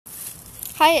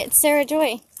Hi, it's Sarah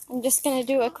Joy. I'm just going to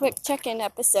do a quick check-in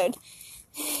episode.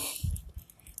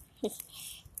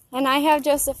 And I have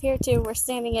Joseph here too. We're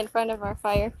standing in front of our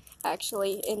fire,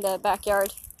 actually, in the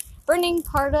backyard, burning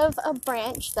part of a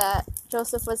branch that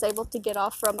Joseph was able to get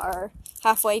off from our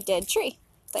halfway dead tree,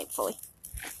 thankfully.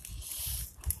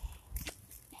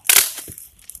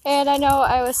 And I know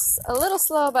I was a little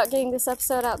slow about getting this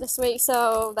episode out this week,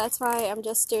 so that's why I'm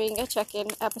just doing a check-in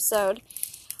episode.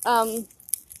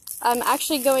 I'm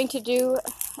actually going to do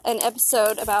an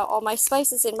episode about all my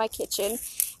spices in my kitchen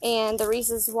and the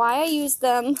reasons why I use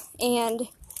them and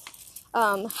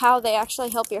how they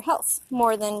actually help your health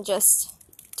more than just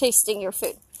tasting your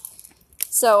food.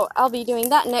 So I'll be doing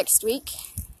that next week.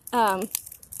 And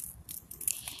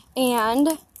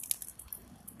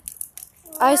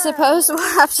I suppose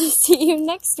we'll have to see you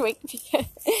next week.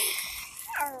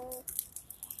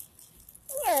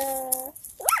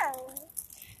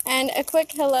 And a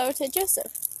quick hello to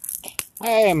Joseph.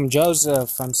 Hi, I'm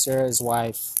Joseph. I'm Sarah's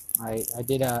wife. I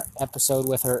did an episode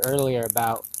with her earlier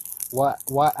about what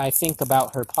I think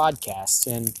about her podcast.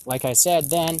 And like I said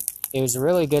then, it was a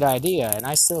really good idea. And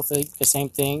I still think the same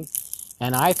thing.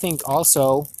 And I think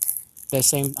also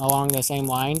along the same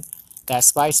line that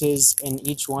spices in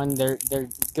each one, they're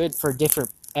good for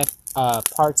different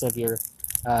parts of your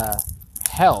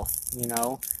health, you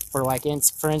know.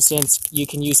 For instance, you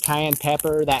can use cayenne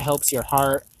pepper that helps your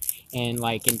heart and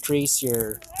like increase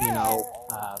your,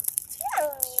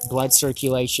 blood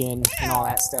circulation and all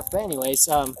that stuff. But anyways,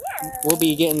 we'll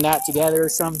be getting that together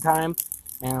sometime,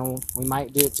 and we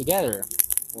might do it together.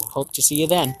 We'll hope to see you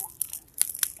then.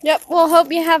 Yep, we'll hope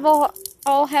you have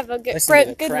all have a good Listen to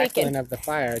the good crackling weekend. of the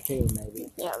fire too, maybe.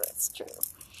 Yeah, that's true.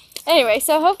 Anyway,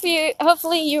 so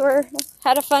hopefully you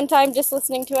had a fun time just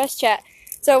listening to us chat.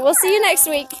 So we'll see you next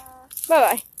week.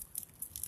 Bye-bye.